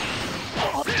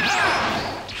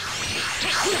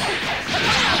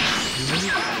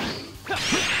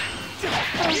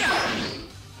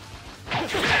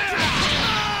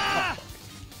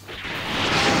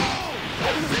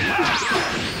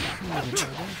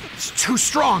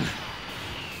 strong!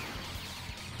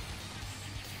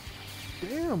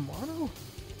 Damn, Mono.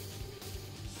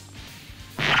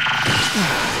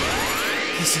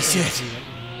 This is it.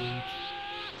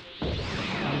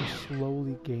 I'm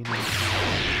slowly gaining.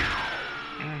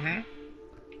 Mm-hmm.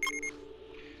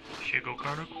 Should go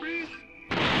kind of crazy.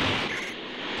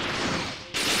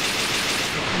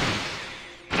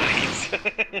 Nice.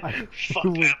 Fuck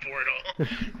that portal.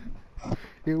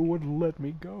 It wouldn't let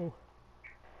me go.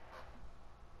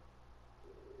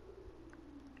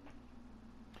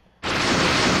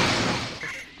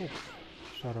 Oh,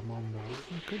 shut him on though.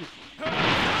 Okay.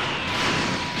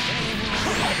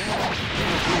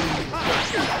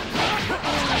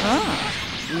 Oh,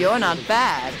 you're not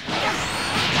bad.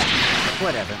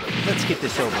 Whatever. Let's get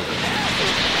this over with.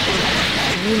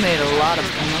 You made a lot of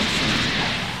commotion.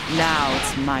 Now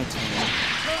it's my turn.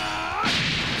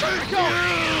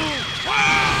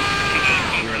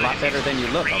 You're a lot better than you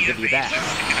look, I'll give you that.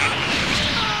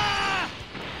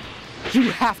 You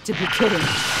have to be kidding.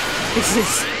 This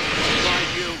is...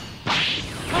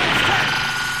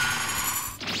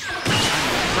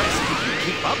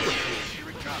 Keep up with me.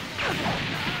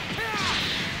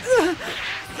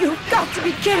 You've got to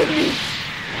be kidding me!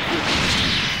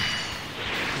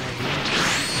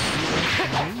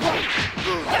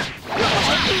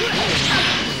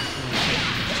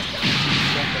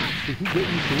 Did he get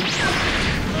you too?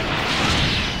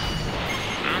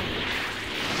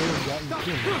 Someone got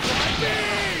you too.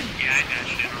 Yeah, I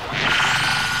dashed it.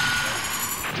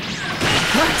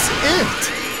 That's it!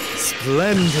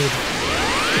 Splendid.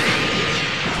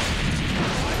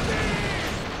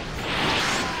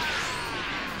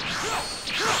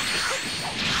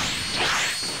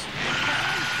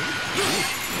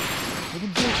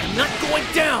 I'm not going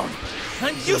down!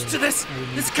 I'm used to this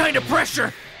kind of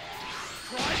pressure!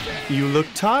 You look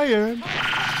tired.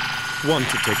 Want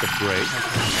to take a break?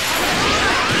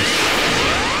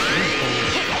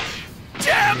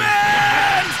 Damn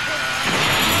it!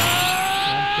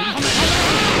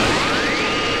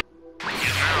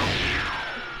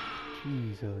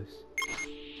 Jesus.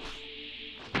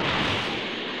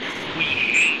 We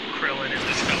hate Krillin in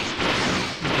this house.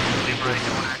 We really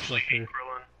don't actually hate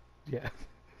Krillin. Yeah.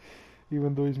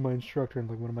 Even though he's my instructor and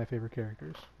like one of my favorite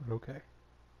characters. But okay.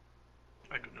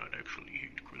 I do not actually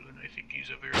hate Krillin. I think he's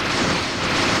a very...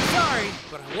 Sorry,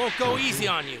 but I won't go easy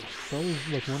on you.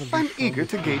 Like one of the I'm eager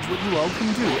to gauge what you all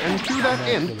can do, and to that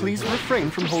end, please refrain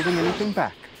from holding anything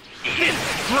back. This is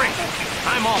great!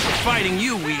 I'm all for fighting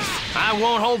you, Whis. I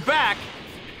won't hold back.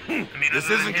 This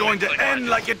isn't going to end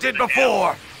like it did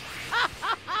before!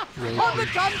 On the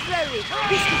contrary, this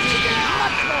could make it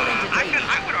much more entertaining.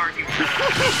 I would argue.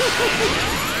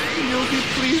 You'll be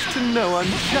pleased to know I'm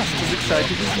just as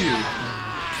excited as you.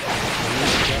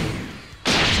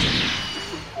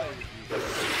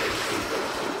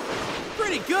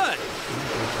 Pretty good.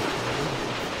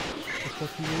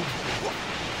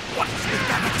 What's with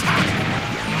that attack?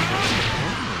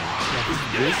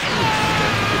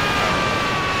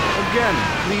 Again,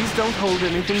 please don't hold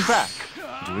anything back.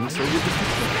 Doing so will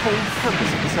defeat the whole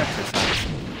purpose of this exercise.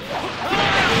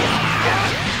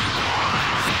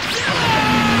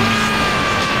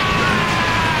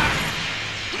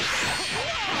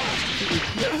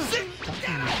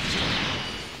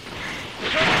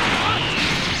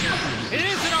 It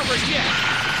isn't over yet.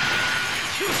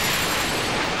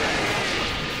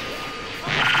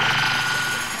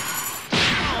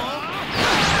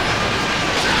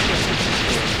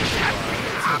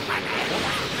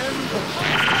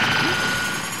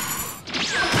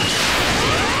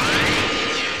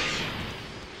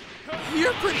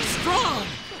 You're pretty strong.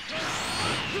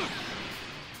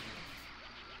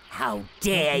 How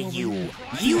dare you,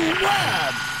 you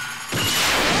worm!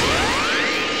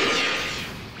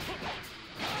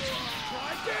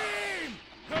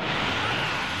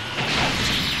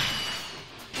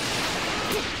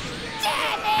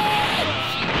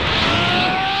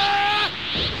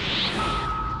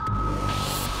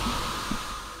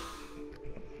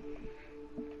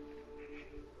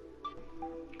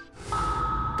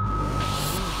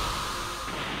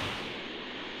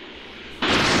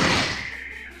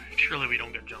 Surely we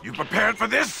don't get jumped. You prepared for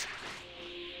this?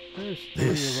 This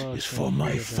is for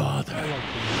my father.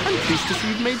 I'm pleased to see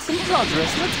you've made some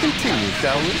progress. Let's continue,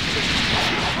 shall we?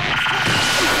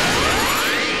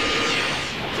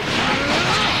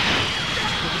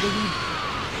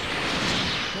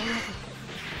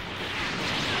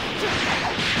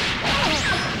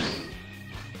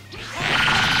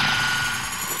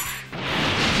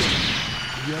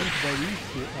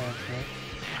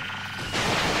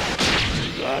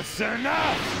 That's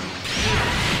enough!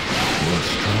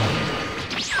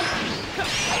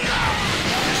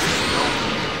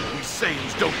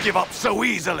 Saiyans don't give up so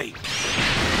easily!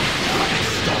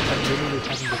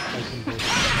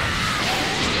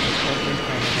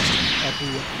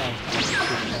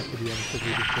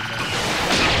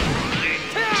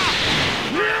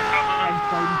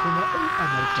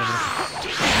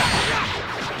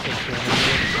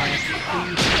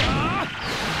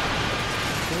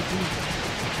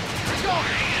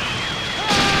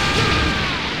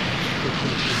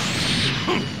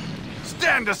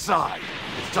 Stand aside!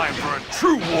 It's time for a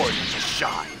true warrior to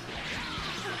shine!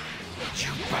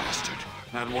 You bastard!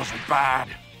 That wasn't bad!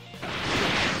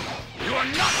 You are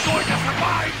not going to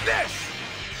survive this!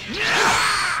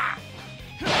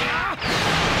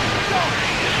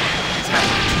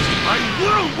 I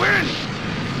will win!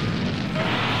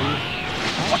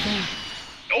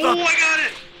 Oh, I got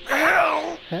it!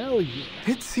 Hell! Hell yeah.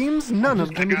 It seems none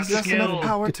of them got possess skill. enough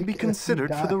power to be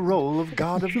considered for the role of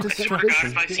God of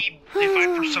Destruction. If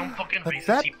I for some fucking But reason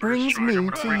that see Bruce brings Stride, I'm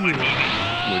me gonna to break my you. TV.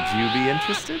 Would you be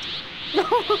interested?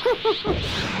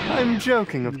 I'm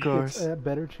joking, of course. A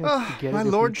better chance to get My it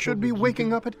if lord you should kill be the waking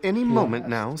Vegeta. up at any Yeah, moment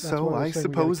now, that's so why I I was saying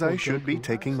we suppose gotta I kill should be Goku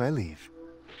taking my leave.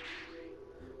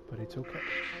 But it's okay.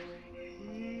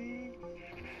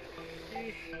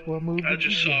 What move I did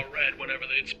just you saw get? red whenever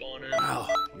they'd spawn in. Wow,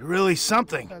 you're really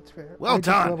something. That's fair. Well I just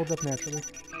done. leveled up naturally.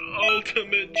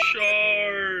 Ultimate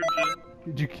charge!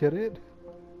 Did you get it?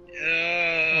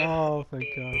 Yeah. Oh, thank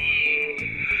God.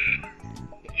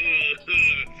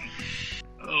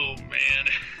 Oh man.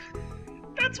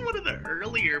 That's one of the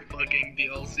earlier fucking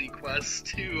DLC quests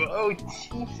too. Oh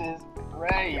Jesus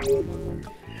Christ.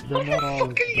 They're not How all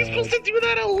the fuck are you as supposed bad. to do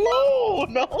that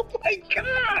alone? Oh my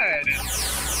god!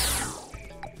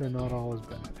 They're not all as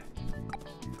bad.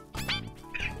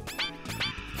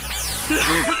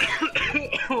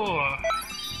 Oh.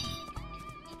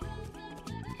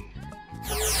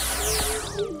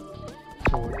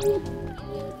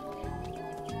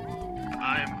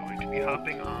 I am going to be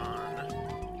hopping on.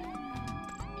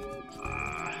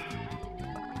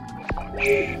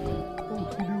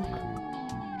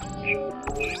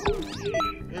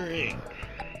 Alright.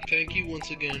 Thank you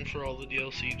once again for all the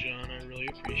DLC, John. I really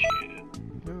appreciate it.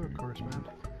 No, of course, man.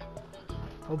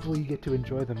 Hopefully you get to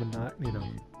enjoy them and not, you know,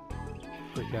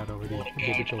 freak out over the Gouge my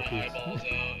difficulties. eyeballs out,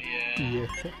 yeah. Yeah.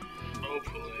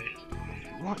 Hopefully.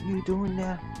 What you doing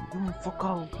there? Doing fuck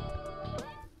all.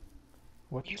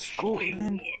 What? You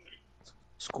Scotland.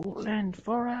 Scotland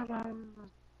forever.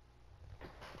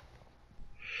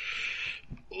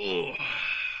 Ugh.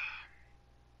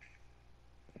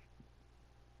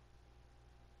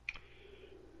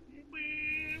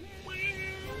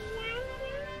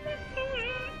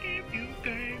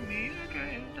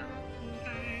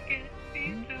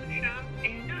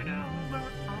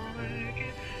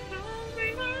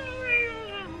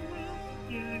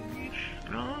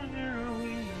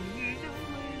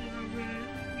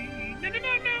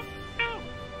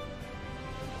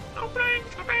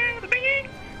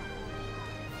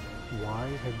 Why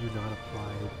have you not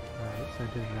applied,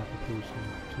 sent in an application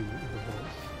to The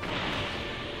Voice?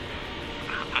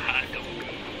 I don't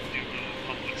do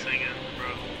public singing,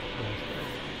 bro.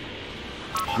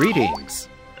 Greetings.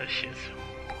 That shit's...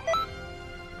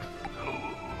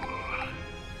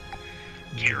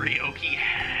 Karaoke,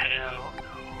 hell no.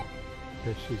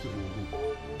 That she's ooh.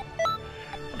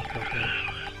 Okay.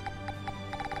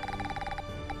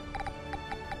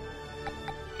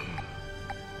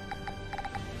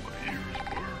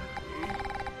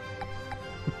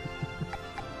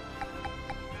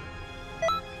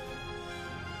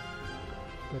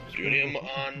 Judy, I'm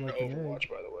on like an Overwatch, egg.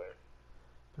 by the way.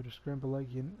 Better scramble like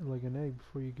an egg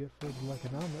before you get folded like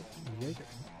an omelet. Jaeger.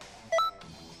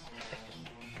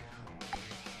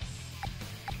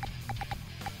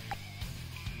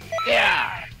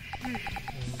 Yeah!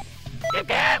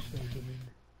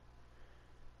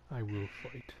 I will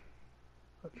fight.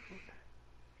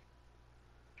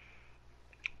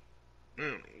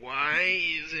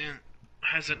 Why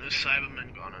hasn't a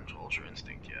Cyberman gone into Ultra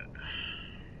Instinct yet?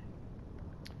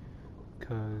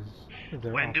 Because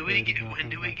When do we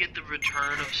get the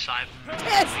return of Cyberman?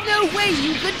 There's no way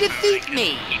you could defeat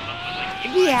me!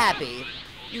 Be happy.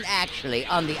 Actually,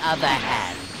 on the other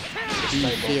hand, be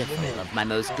fearful of my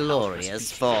most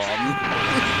glorious form. in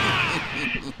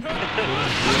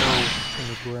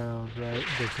the ground, right?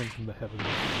 They come from the heavens.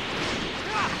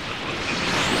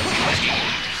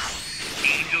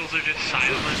 Angels are just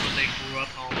Cybermen when they grew up.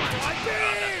 Oh my god,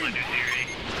 that's my new theory.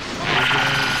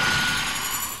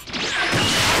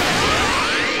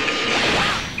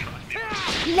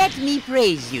 Let me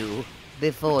praise you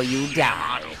before you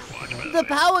die. The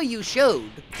power you showed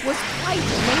was quite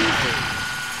amazing.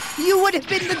 You would have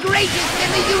been the greatest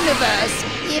in the universe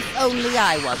if only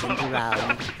I wasn't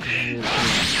around.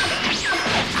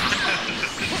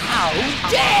 How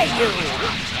dare you!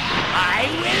 I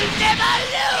will never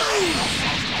lose!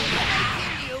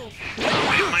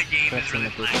 My game is really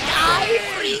playing. I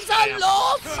Frieza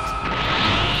lost!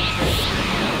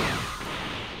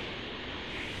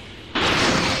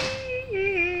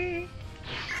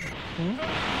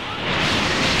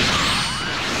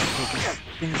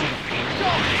 Things are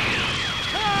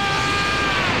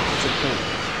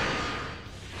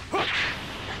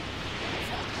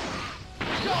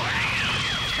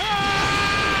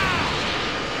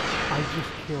I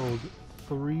just killed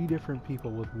 3 different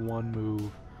people with one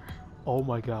move. Oh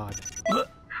my god. Whoa!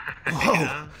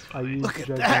 I used Look at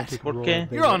gigantic that! roll. Okay.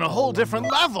 They You're on were a all whole one different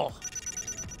move. level!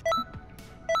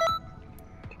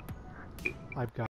 I've got